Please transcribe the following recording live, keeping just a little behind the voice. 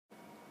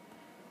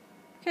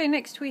Okay,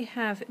 next we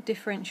have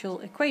differential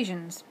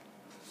equations.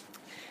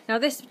 Now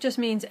this just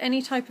means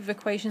any type of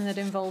equation that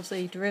involves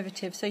a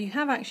derivative. So you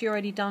have actually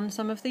already done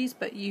some of these,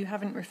 but you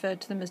haven't referred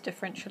to them as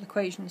differential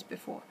equations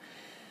before.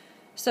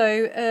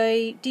 So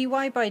a dy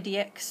by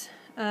dx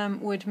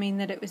would mean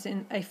that it was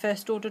in a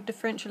first order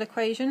differential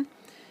equation.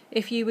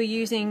 If you were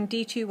using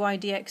d2y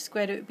dx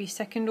squared, it would be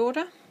second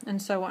order,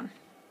 and so on.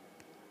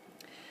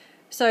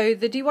 So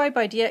the dy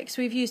by dx,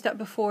 we've used that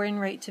before in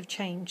rates of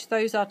change.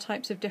 Those are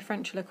types of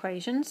differential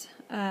equations.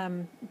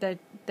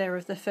 They're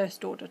of the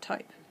first order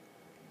type.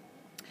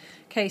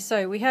 Okay,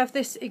 so we have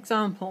this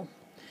example.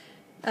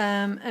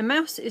 A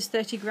mouse is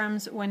 30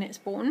 grams when it's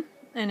born,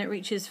 and it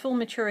reaches full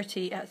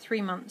maturity at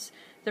 3 months.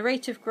 The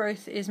rate of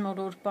growth is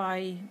modelled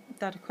by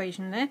that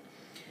equation there.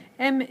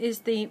 M is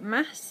the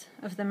mass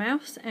of the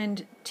mouse,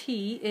 and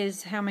T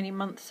is how many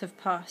months have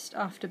passed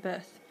after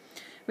birth.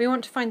 We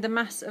want to find the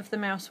mass of the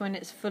mouse when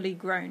it's fully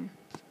grown.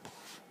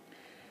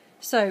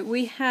 So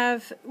we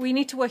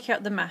need to work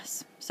out the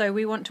mass. So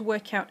we want to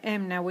work out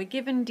m. Now we're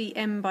given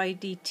dm by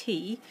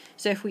dt,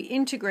 so if we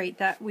integrate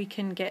that we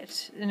can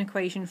get an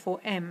equation for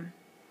m.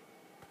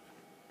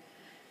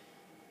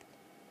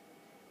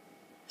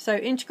 So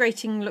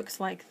integrating looks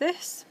like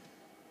this.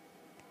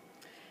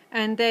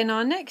 And then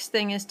our next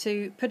thing is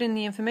to put in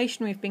the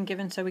information we've been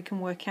given so we can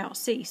work out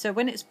c. So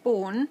when it's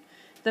born,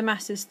 the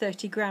mass is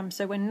 30 grams,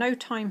 so when no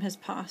time has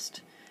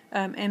passed,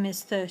 m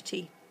is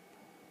 30.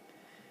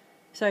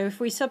 So if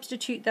we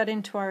substitute that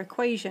into our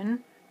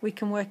equation, we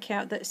can work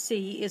out that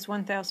c is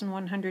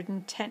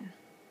 1110.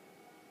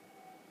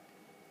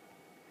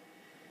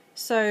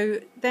 So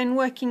then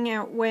working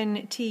out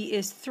when t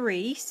is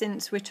 3,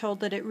 since we're told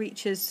that it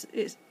reaches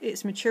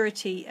its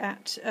maturity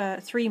at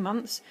 3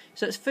 months,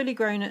 so it's fully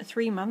grown at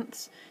 3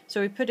 months,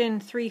 so we put in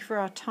 3 for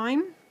our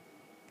time,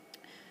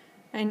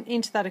 and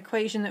into that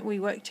equation that we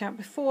worked out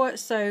before,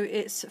 so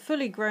its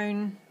fully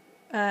grown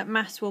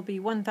mass will be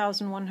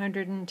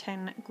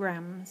 1110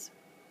 grams.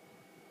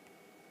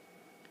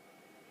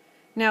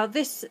 Now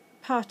this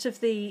part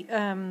of the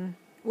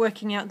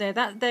working out there,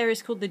 that there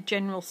is called the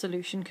general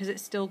solution because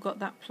it's still got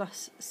that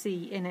plus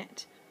c in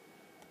it.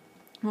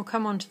 We'll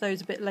come on to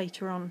those a bit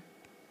later on.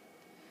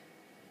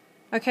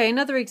 Okay,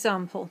 another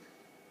example.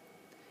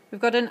 We've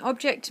got an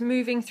object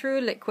moving through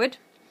a liquid,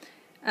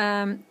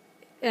 and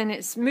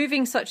it's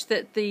moving such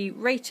that the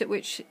rate at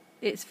which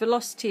its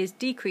velocity is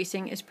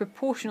decreasing is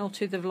proportional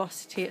to the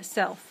velocity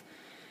itself.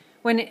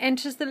 When it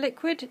enters the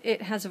liquid,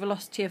 it has a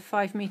velocity of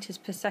 5 meters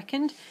per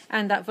second,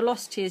 and that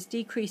velocity is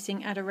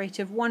decreasing at a rate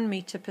of 1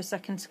 meter per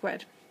second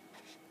squared.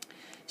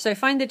 So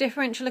find the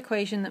differential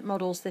equation that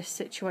models this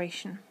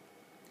situation.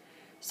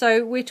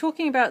 So we're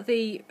talking about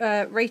the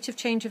rate of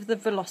change of the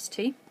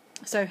velocity,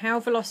 so how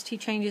velocity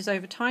changes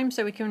over time,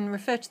 so we can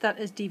refer to that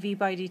as dv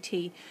by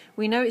dt.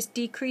 We know it's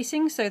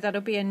decreasing, so that'll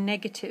be a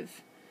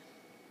negative.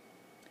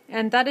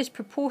 And that is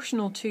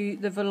proportional to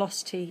the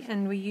velocity,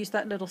 and we use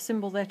that little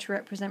symbol there to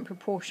represent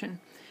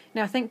proportion.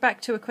 Now think back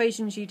to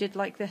equations you did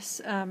like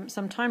this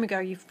some time ago.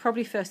 You've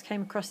probably first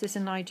came across this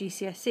in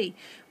IGCSE.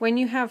 When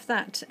you have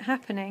that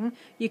happening,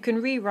 you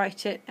can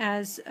rewrite it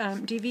as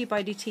dv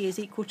by dt is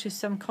equal to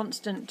some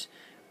constant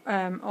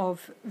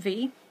of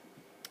v.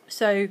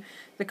 So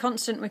the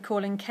constant we're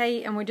calling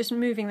k, and we're just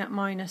moving that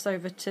minus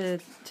over to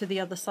the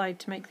other side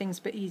to make things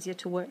a bit easier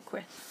to work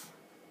with.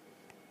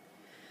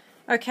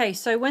 Okay,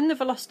 so when the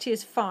velocity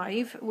is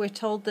 5, we're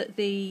told that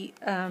the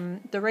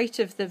rate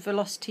of the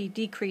velocity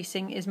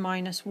decreasing is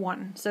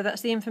 -1. So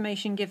that's the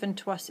information given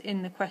to us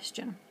in the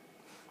question.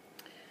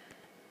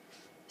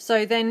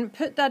 So then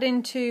put that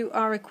into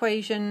our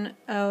equation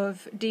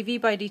of dv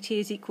by dt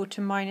is equal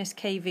to minus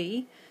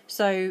kv.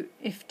 So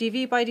if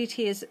dv by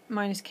dt is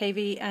minus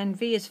kv and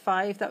v is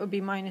 5, that would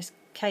be minus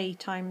k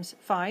times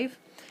 5.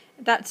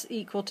 That's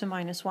equal to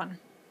 -1.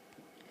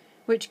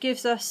 Which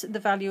gives us the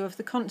value of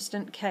the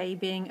constant k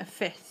being a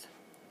fifth.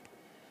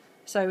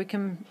 So we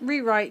can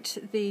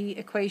rewrite the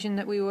equation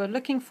that we were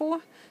looking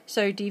for.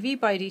 So dv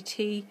by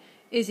dt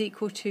is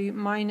equal to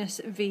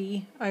minus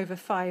v over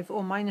 5,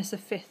 or minus a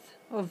fifth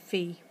of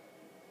v.